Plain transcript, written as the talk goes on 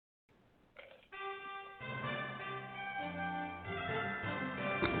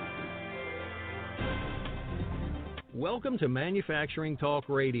Welcome to Manufacturing Talk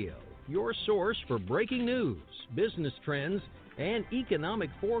Radio, your source for breaking news, business trends, and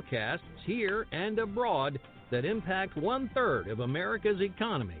economic forecasts here and abroad that impact 1/3 of America's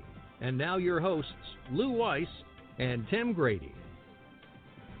economy. And now your hosts, Lou Weiss and Tim Grady.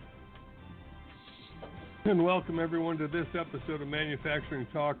 And welcome everyone to this episode of Manufacturing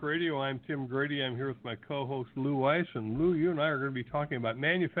Talk Radio. I'm Tim Grady. I'm here with my co-host Lou Weiss. And Lou, you and I are going to be talking about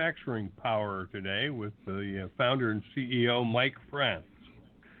manufacturing power today with the founder and CEO, Mike France.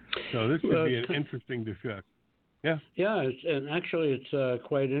 So this should be an interesting discussion. Yeah. Yeah, it's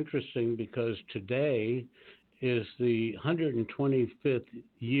quite interesting because today is the 125th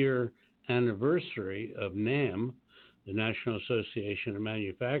year anniversary of NAM, the National Association of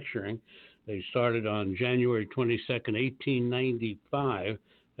Manufacturing. They started on January 22nd, 1895.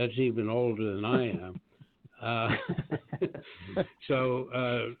 That's even older than I am.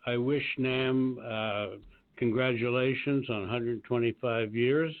 So I wish NAM congratulations on 125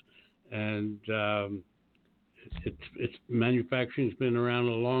 years. And it's manufacturing's been around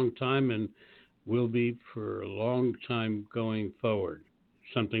a long time and will be for a long time going forward.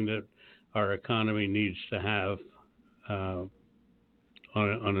 Something that our economy needs to have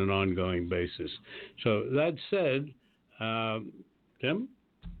on an ongoing basis. So that said, Tim?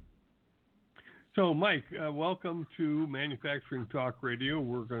 So, Mike, welcome to Manufacturing Talk Radio.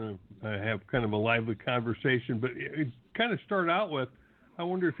 We're going to have kind of a lively conversation, but it kind of start out with, I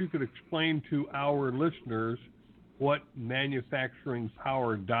wonder if you could explain to our listeners what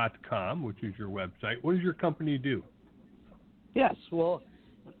manufacturingpower.com, which is your website, what does your company do? Yes, well,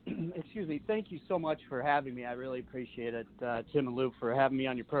 excuse me. Thank you so much for having me. I really appreciate it, Tim and Lou, for having me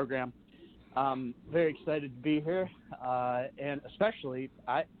on your program. Very excited to be here, and especially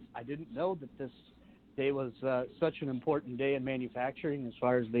I didn't know that this day was such an important day in manufacturing as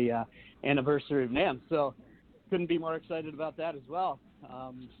far as the anniversary of NAM. So couldn't be more excited about that as well.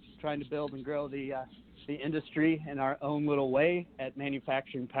 Trying to build and grow the industry in our own little way at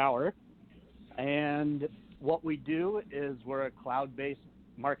Manufacturing Power. And what we do is we're a cloud-based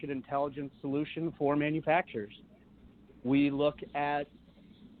market intelligence solution for manufacturers. We look at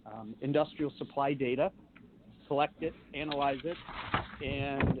industrial supply data, collect it, analyze it,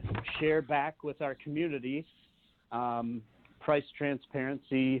 and share back with our community price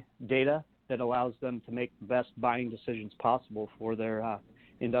transparency data that allows them to make the best buying decisions possible for their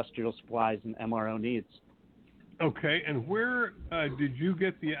industrial supplies and MRO needs. Okay, and where did you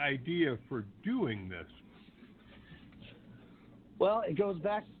get the idea for doing this? Well, it goes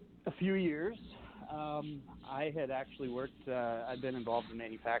back a few years. I had actually worked, I've been involved in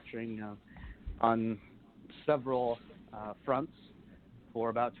manufacturing on several fronts for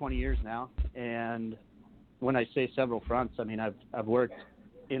about 20 years now. And when I say several fronts, I mean I've worked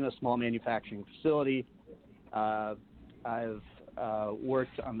in a small manufacturing facility. I've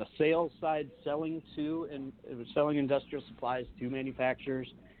worked on the sales side, selling industrial supplies to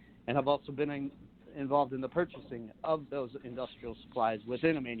manufacturers, and I've also been involved in the purchasing of those industrial supplies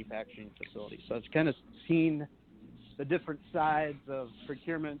within a manufacturing facility. So I've kind of seen the different sides of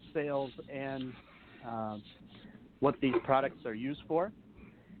procurement, sales, and what these products are used for.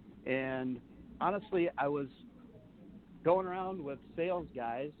 And honestly, I was going around with sales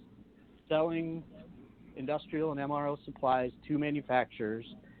guys selling industrial and MRO supplies to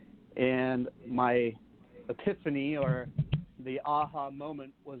manufacturers, and my epiphany or the aha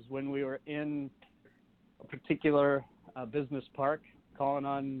moment was when we were in a particular business park, calling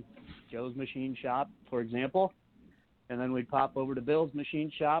on Joe's Machine Shop, for example, and then we'd pop over to Bill's Machine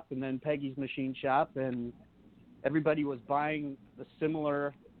Shop and then Peggy's Machine Shop, and everybody was buying the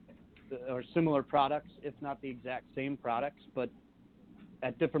similar products, if not the exact same products, but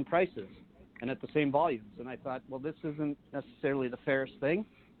at different prices and at the same volumes. And I thought, well, this isn't necessarily the fairest thing.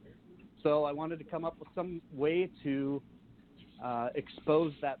 So I wanted to come up with some way to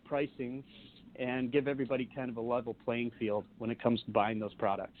expose that pricing and give everybody kind of a level playing field when it comes to buying those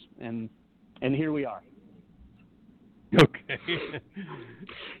products. And here we are. Okay.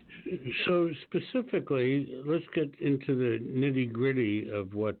 So specifically, let's get into the nitty-gritty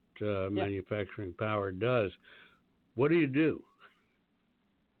of what Manufacturing Power does. What do you do?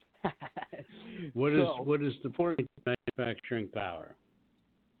 What is the point of Manufacturing Power?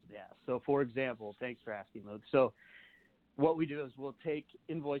 Yeah. So, for example, thanks for asking, Luke. So what we do is we'll take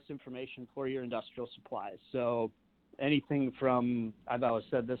invoice information for your industrial supplies. So anything from, I've always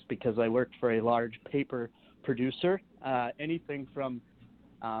said this because I worked for a large paper producer, anything from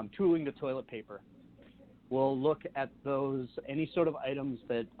tooling to toilet paper. We'll look at those, any sort of items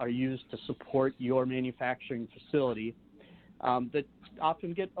that are used to support your manufacturing facility that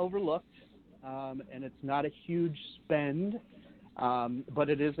often get overlooked and it's not a huge spend, but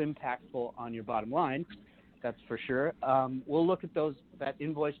it is impactful on your bottom line. That's for sure. We'll look at that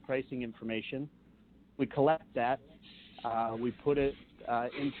invoice pricing information. We collect that. We put it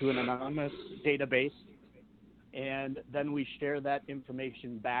into an anonymous database, and then we share that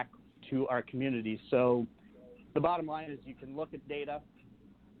information back to our community. So the bottom line is you can look at data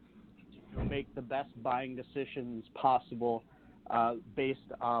to make the best buying decisions possible based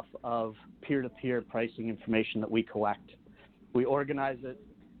off of peer-to-peer pricing information that we collect. We organize it.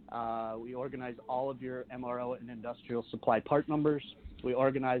 We organize all of your MRO and industrial supply part numbers. We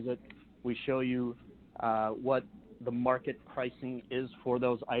organize it. We show you what the market pricing is for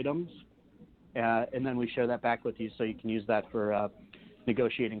those items, and then we share that back with you so you can use that for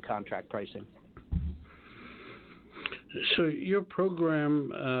negotiating contract pricing. So your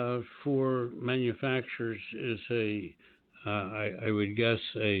program for manufacturers is I would guess,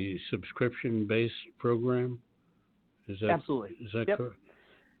 a subscription-based program? Absolutely. Is that correct?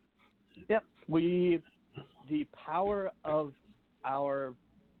 Yep. The power of our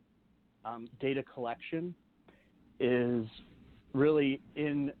data collection is really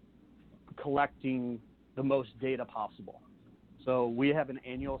in collecting the most data possible. So we have an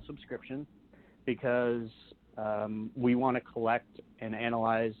annual subscription because we want to collect and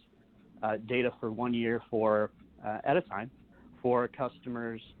analyze data for 1 year at a time for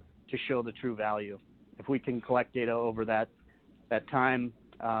customers to show the true value. If we can collect data over that time,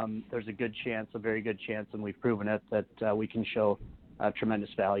 there's a very good chance, and we've proven it, that we can show tremendous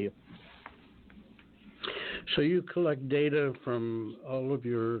value. So you collect data from all of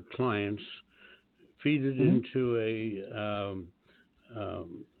your clients, feed it into a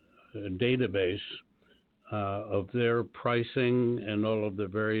database of their pricing and all of the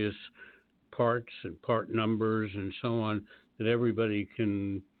various parts and part numbers and so on, that everybody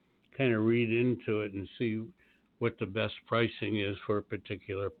can kind of read into it and see what the best pricing is for a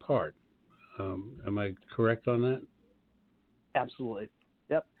particular part. Am I correct on that? Absolutely.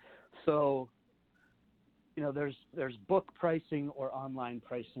 Yep. So, there's book pricing or online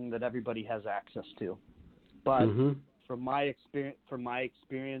pricing that everybody has access to. But from my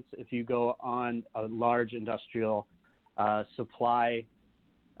experience, if you go on a large industrial supply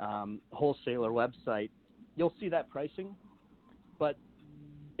wholesaler website, you'll see that pricing. But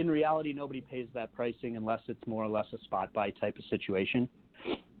in reality, nobody pays that pricing unless it's more or less a spot buy type of situation.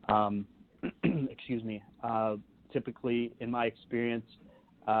 Excuse me. Typically, in my experience,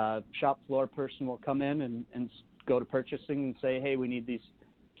 shop floor person will come in and go to purchasing and say, hey, we need these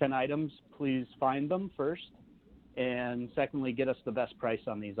 10 items. Please find them first. And secondly, get us the best price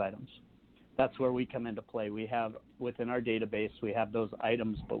on these items. That's where we come into play. We have, within our database, we have those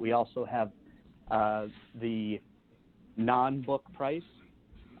items, but we also have the non-book price,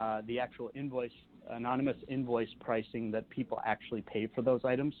 the actual invoice, anonymous invoice pricing that people actually pay for those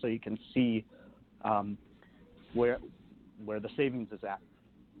items, so you can see where the savings is at.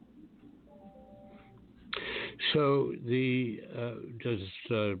 So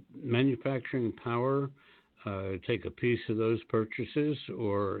does Manufacturing Power take a piece of those purchases,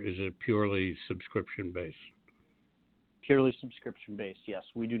 or is it purely subscription-based? Purely subscription-based, yes.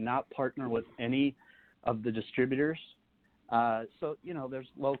 We do not partner with any of the distributors. So, there's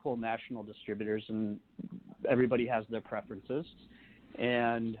local, national distributors, and everybody has their preferences.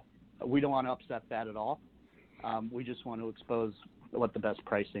 And we don't want to upset that at all. We just want to expose what the best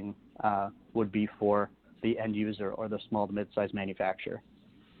pricing would be for the end user or the small to mid-sized manufacturer.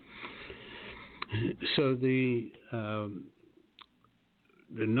 So the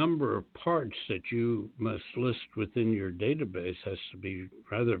number of parts that you must list within your database has to be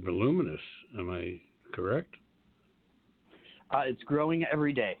rather voluminous. Am I correct? It's growing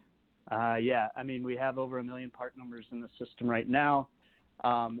every day. Yeah, we have over 1 million part numbers in the system right now,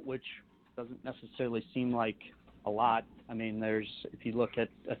 which doesn't necessarily seem like a lot. If you look at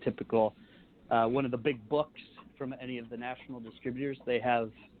a typical one of the big books from any of the national distributors, they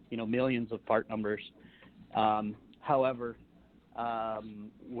have millions of part numbers. However,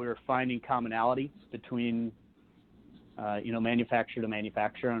 we're finding commonality between manufacturer to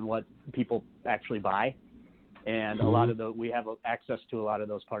manufacturer on what people actually buy, and we have access to a lot of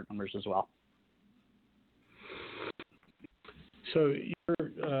those part numbers as well. So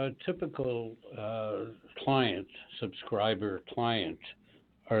your typical subscriber client,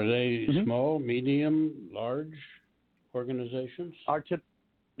 are they small, medium, large organizations? Our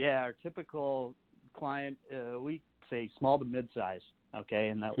typical client, we say small to mid-size, okay?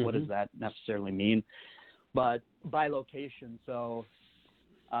 And what does that necessarily mean? But by location, so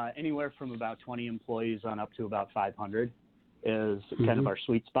anywhere from about 20 employees on up to about 500 is kind of our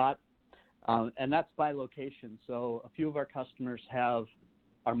sweet spot. And that's by location. So a few of our customers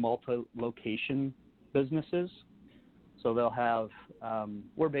are multi-location businesses. So they'll have,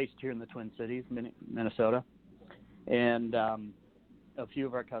 we're based here in the Twin Cities, Minnesota, and a few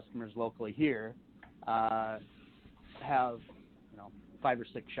of our customers locally here have, 5 or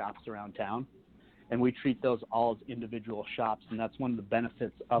 6 shops around town, and we treat those all as individual shops, and that's one of the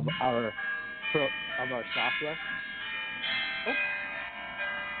benefits of our software.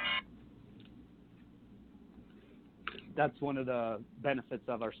 That's one of the benefits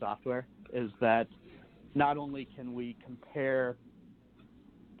of our software is that not only can we compare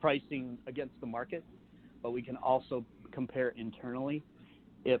pricing against the market, but we can also compare internally.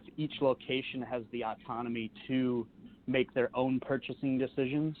 If each location has the autonomy to make their own purchasing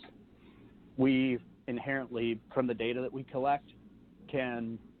decisions, we inherently, from the data that we collect,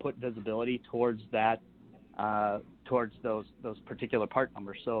 can put visibility towards that, towards those particular part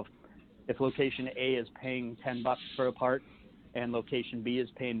numbers. So if location A is paying $10 for a part and location B is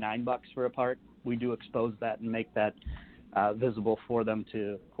paying $9 for a part, we do expose that and make that visible for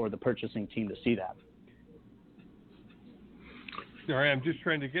the purchasing team to see that. Sorry, I'm just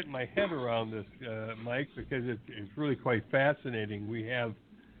trying to get my head around this, Mike, because it's really quite fascinating. We have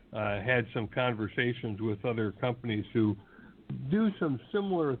had some conversations with other companies who do some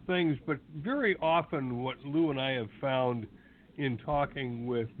similar things, but very often what Lou and I have found in talking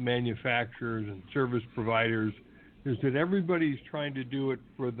with manufacturers and service providers is that everybody's trying to do it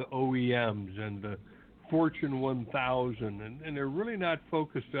for the OEMs and the Fortune 1000, and they're really not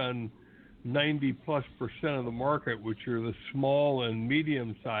focused on 90+% of the market, which are the small and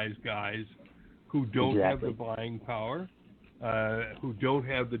medium-sized guys who don't have the buying power, who don't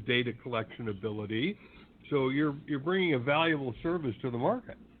have the data collection ability. So you're bringing a valuable service to the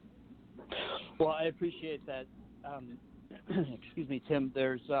market. Well, I appreciate that. Excuse me, Tim.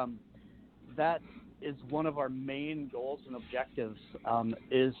 There's that is one of our main goals and objectives,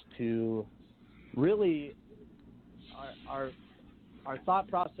 is to really our thought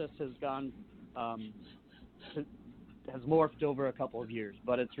process has gone has morphed over a couple of years,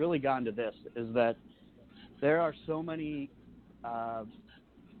 but it's really gone to this: is that there are so many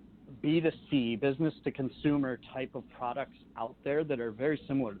B2C, business to consumer type of products out there that are very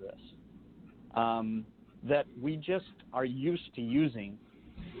similar to this, that we just are used to using.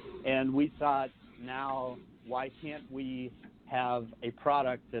 And we thought, now, why can't we have a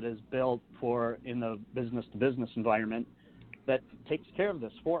product that is built for in the business to business environment that takes care of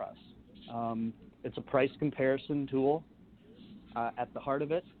this for us? It's a price comparison tool at the heart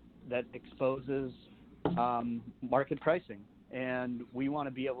of it that exposes market pricing. And we want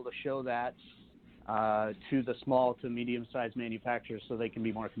to be able to show that to the small to medium-sized manufacturers so they can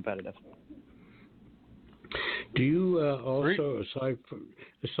be more competitive. Do you also,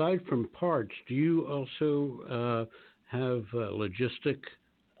 aside from parts, do you also have logistic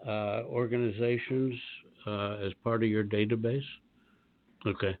organizations as part of your database?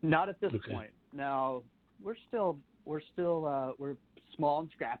 Okay. Not at this point. Now we're small and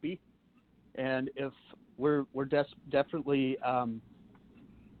scrappy, and if we're definitely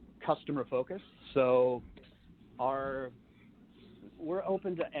customer focused. So we're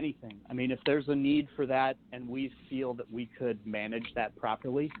open to anything. I mean, if there's a need for that and we feel that we could manage that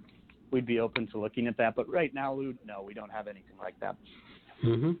properly, we'd be open to looking at that. But right now, Lou, no, we don't have anything like that.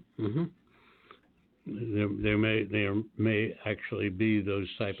 There may actually be those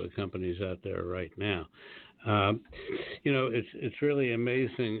type of companies out there right now. It's really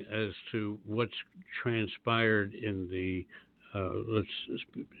amazing as to what's transpired in the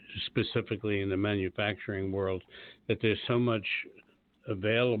specifically in the manufacturing world, that there's so much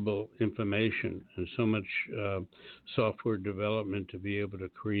available information and so much software development to be able to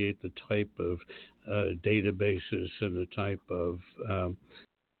create the type of databases and the type of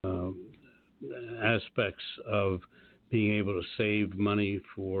aspects of being able to save money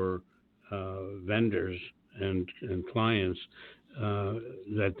for vendors and clients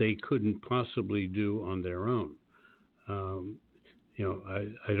that they couldn't possibly do on their own.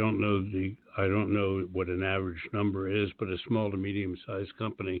 I don't know what an average number is, but a small to medium-sized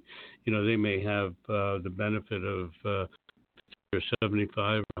company, they may have the benefit of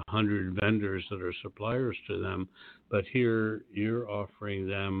 75 or 100 vendors that are suppliers to them, but here you're offering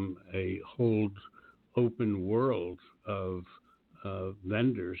them a whole open world of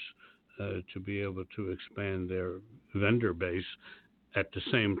vendors to be able to expand their vendor base at the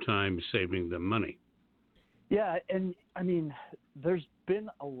same time saving them money. Yeah, and I mean, there's been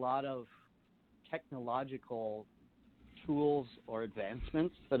a lot of technological tools or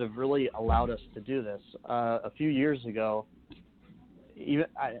advancements that have really allowed us to do this. A few years ago,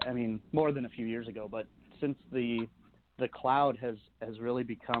 I mean, more than a few years ago, but since the cloud has really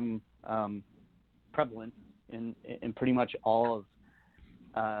become prevalent in pretty much all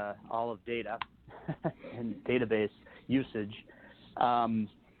of data and database usage,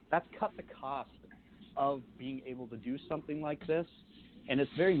 that's cut the cost of being able to do something like this, and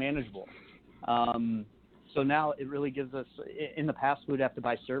it's very manageable. So now it really gives us, in the past we'd have to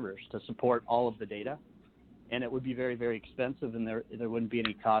buy servers to support all of the data, and it would be very, very expensive, and there wouldn't be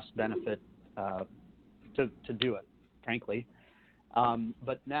any cost benefit to do it, frankly.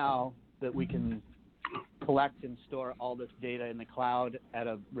 But now that we can collect and store all this data in the cloud at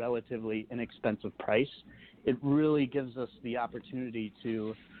a relatively inexpensive price, it really gives us the opportunity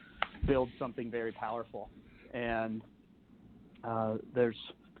to build something very powerful. And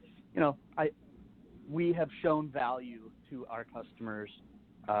we have shown value to our customers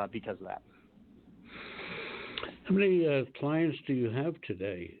because of that. How many clients do you have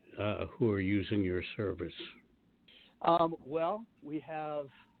today who are using your service? Well, we have,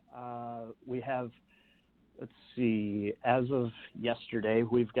 let's see, as of yesterday,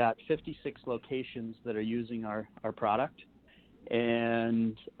 we've got 56 locations that are using our product,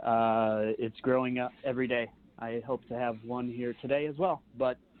 and it's growing up every day. I hope to have one here today as well,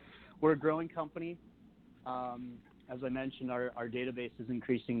 but we're a growing company. As I mentioned, our database is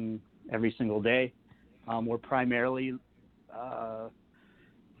increasing every single day. We're primarily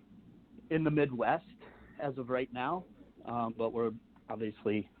in the Midwest as of right now, but we're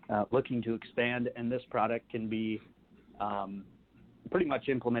obviously looking to expand, and this product can be pretty much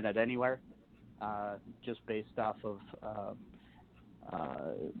implemented anywhere, just based off of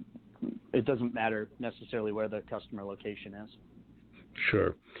it doesn't matter necessarily where the customer location is.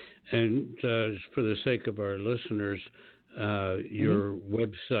 Sure. And for the sake of our listeners, your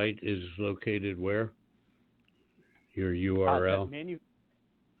website is located where? Your URL?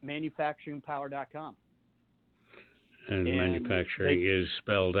 Manufacturingpower.com. And manufacturing is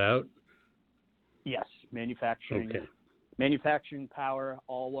spelled out? Yes, manufacturing. Okay. Manufacturing Power,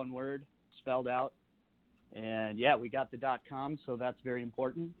 all one word, spelled out. And yeah, we got the .com, so that's very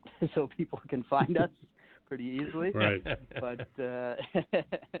important, so people can find us pretty easily. Right. But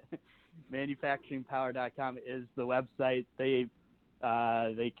manufacturingpower.com is the website. They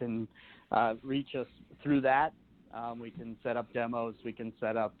can reach us through that. We can set up demos. We can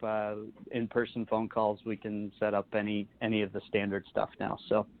set up in-person phone calls. We can set up any of the standard stuff now.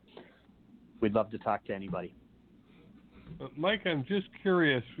 So we'd love to talk to anybody. Mike, I'm just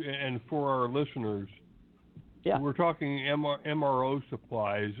curious, and for our listeners, we're talking MRO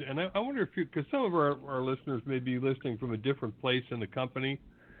supplies, and I wonder if because some of our listeners may be listening from a different place in the company,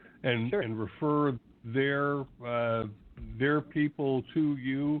 and refer their people to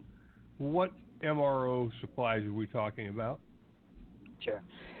you. What MRO supplies are we talking about? Sure,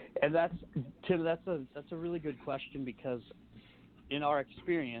 and Tim. That's a really good question, because in our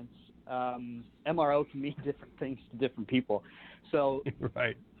experience, MRO can mean different things to different people. So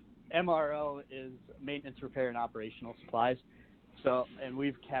right. MRO is maintenance, repair, and operational supplies. So, and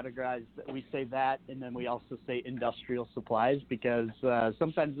we've categorized, we say that, and then we also say industrial supplies, because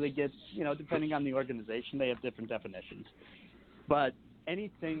sometimes they get, depending on the organization, they have different definitions. But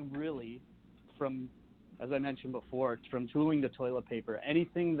anything really from, as I mentioned before, from tooling to toilet paper,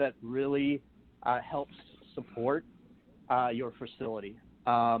 anything that really helps support your facility.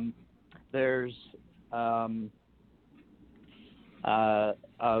 There's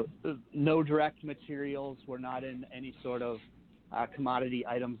no direct materials. We're not in any sort of commodity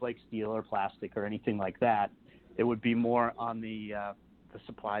items like steel or plastic or anything like that. It would be more on the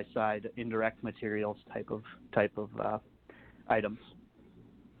supply side, indirect materials type of items.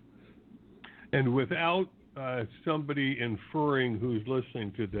 And without somebody inferring who's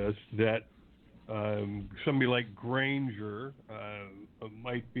listening to this that somebody like Grainger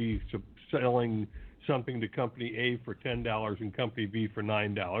might be selling something to Company A for $10 and Company B for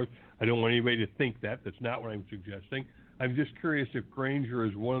 $9. I don't want anybody to think that. That's not what I'm suggesting. I'm just curious if Grainger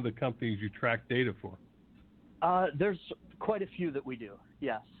is one of the companies you track data for. There's quite a few that we do,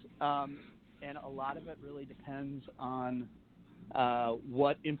 yes. And a lot of it really depends on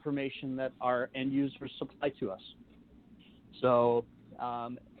what information that our end users supply to us. So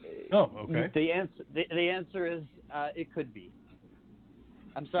okay. The answer is it could be.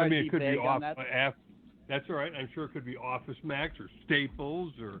 I'm sorry to be vague on that. That's all right. I'm sure it could be Office Max or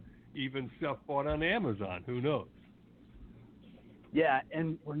Staples or even stuff bought on Amazon. Who knows? Yeah,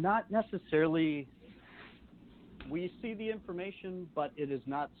 and we're not necessarily – we see the information, but it is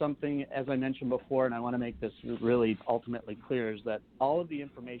not something, as I mentioned before, and I want to make this really ultimately clear, is that all of the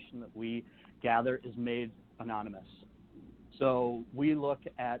information that we gather is made anonymous. So we look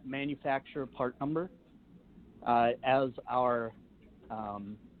at manufacturer part number as our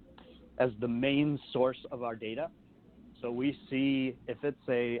as the main source of our data. So we see if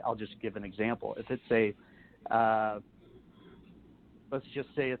it's I'll just give an example. If it's let's just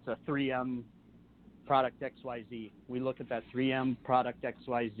say it's a 3M product XYZ. We look at that 3M product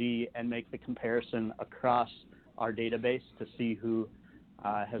XYZ and make the comparison across our database to see who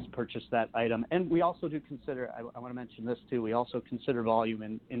has purchased that item. And we also do consider, I want to mention this too, we also consider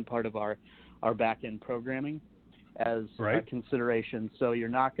volume in part of our back-end programming as a consideration. So you're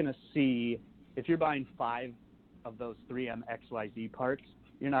not going to see, if you're buying 5 of those 3M XYZ parts,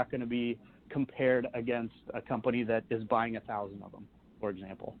 you're not going to be compared against a company that is buying 1,000 of them, for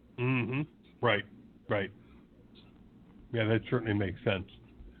example. Mm-hmm. Right. Yeah, that certainly makes sense.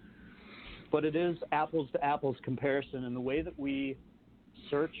 But it is apples to apples comparison, and the way that we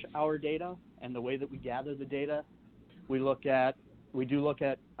search our data and the way that we gather the data, we do look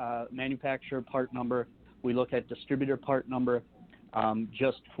at manufacturer part number, we look at distributor part number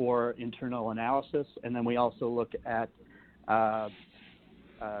just for internal analysis, and then we also look at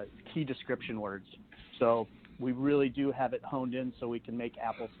key description words. So we really do have it honed in so we can make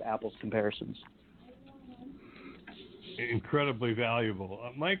apples to apples comparisons. Incredibly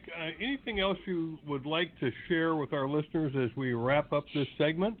valuable. Mike, anything else you would like to share with our listeners as we wrap up this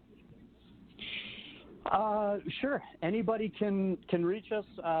segment? Sure. Anybody can reach us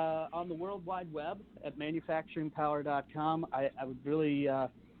on the World Wide Web at manufacturingpower.com. I would really,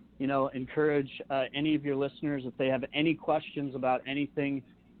 encourage any of your listeners, if they have any questions about anything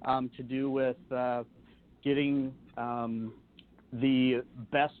to do with getting the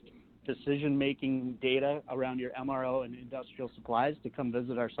best decision-making data around your MRO and industrial supplies, to come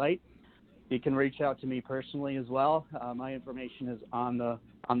visit our site. You can reach out to me personally as well. My information is on the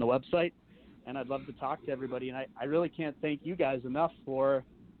website, and I'd love to talk to everybody. And I really can't thank you guys enough for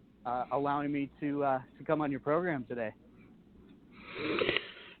allowing me to come on your program today.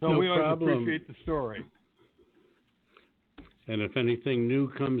 No, we always appreciate the story. And if anything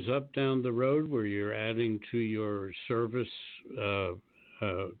new comes up down the road where you're adding to your service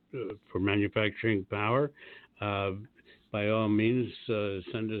for manufacturing power, by all means,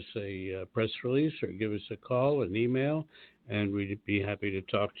 send us a press release or give us a call, an email, and we'd be happy to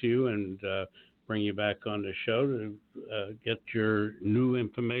talk to you and bring you back on the show to get your new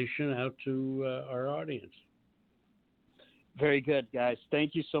information out to our audience. Very good, guys.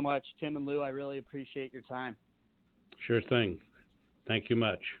 Thank you so much, Tim and Lou. I really appreciate your time. Sure thing. Thank you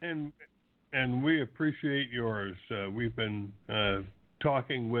much. And we appreciate yours. We've been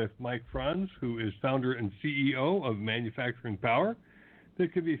talking with Mike Franz, who is founder and CEO of Manufacturing Power.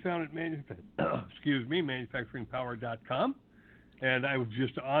 That can be found at manufacturingpower.com. And I was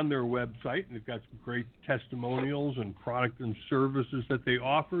just on their website, and they've got some great testimonials and product and services that they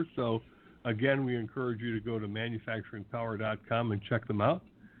offer. So, again, we encourage you to go to manufacturingpower.com and check them out.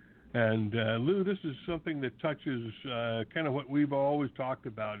 And, Lou, this is something that touches kind of what we've always talked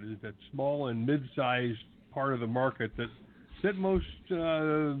about, is that small and mid-sized part of the market that most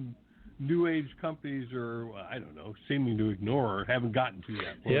new age companies are, seeming to ignore or haven't gotten to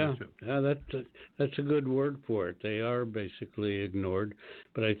yet. Yeah, that's a good word for it. They are basically ignored.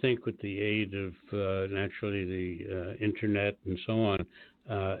 But I think with the aid of naturally the internet and so on,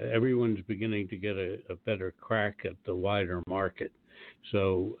 everyone's beginning to get a better crack at the wider market.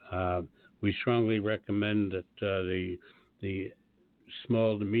 So we strongly recommend that the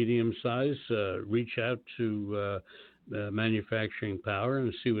small to medium size reach out to Manufacturing Power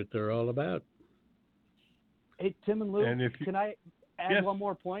and see what they're all about. Hey, Tim and Lou, can I add one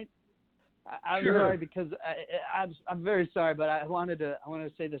more point? I'm sure. sorry because I'm very sorry, but I wanted to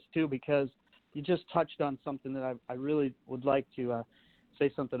say this too, because you just touched on something that I really would like to say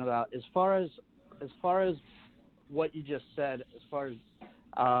something about. As far as what you just said, as far as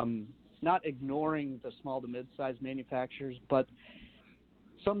not ignoring the small to mid-sized manufacturers, but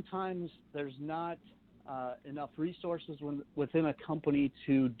sometimes there's not enough resources within a company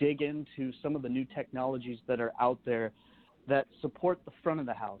to dig into some of the new technologies that are out there that support the front of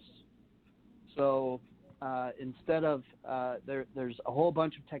the house. So instead of there's a whole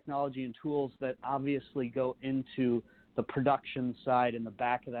bunch of technology and tools that obviously go into the production side in the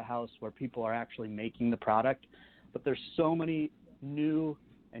back of the house where people are actually making the product, but there's so many new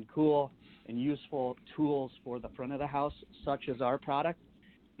and cool and useful tools for the front of the house, such as our product,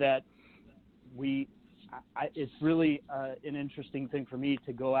 that it's really an interesting thing for me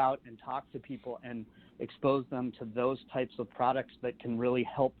to go out and talk to people and expose them to those types of products that can really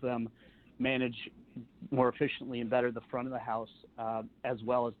help them manage more efficiently and better the front of the house as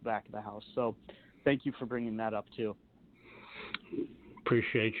well as the back of the house. So thank you for bringing that up too.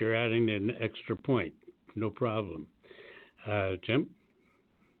 appreciate your adding an extra point. No problem. Tim?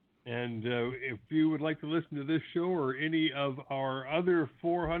 And if you would like to listen to this show or any of our other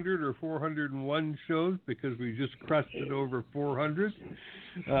 400 or 401 shows, because we just crested over 400,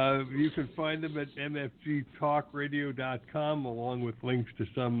 you can find them at mfgtalkradio.com, along with links to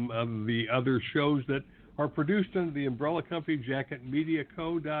some of the other shows that are produced under the umbrella company,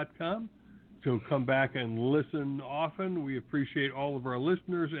 jacketmediaco.com. So come back and listen often. We appreciate all of our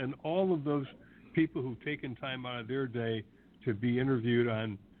listeners and all of those people who've taken time out of their day to be interviewed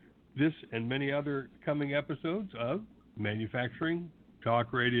on this and many other coming episodes of Manufacturing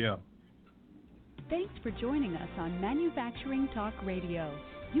Talk Radio. Thanks for joining us on Manufacturing Talk Radio.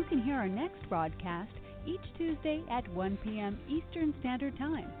 You can hear our next broadcast each Tuesday at 1 p.m. Eastern Standard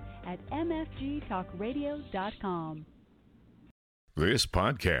Time at mfgtalkradio.com. This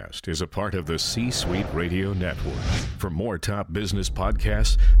podcast is a part of the C-Suite Radio Network. For more top business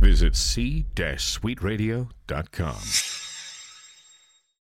podcasts, visit c-suiteradio.com.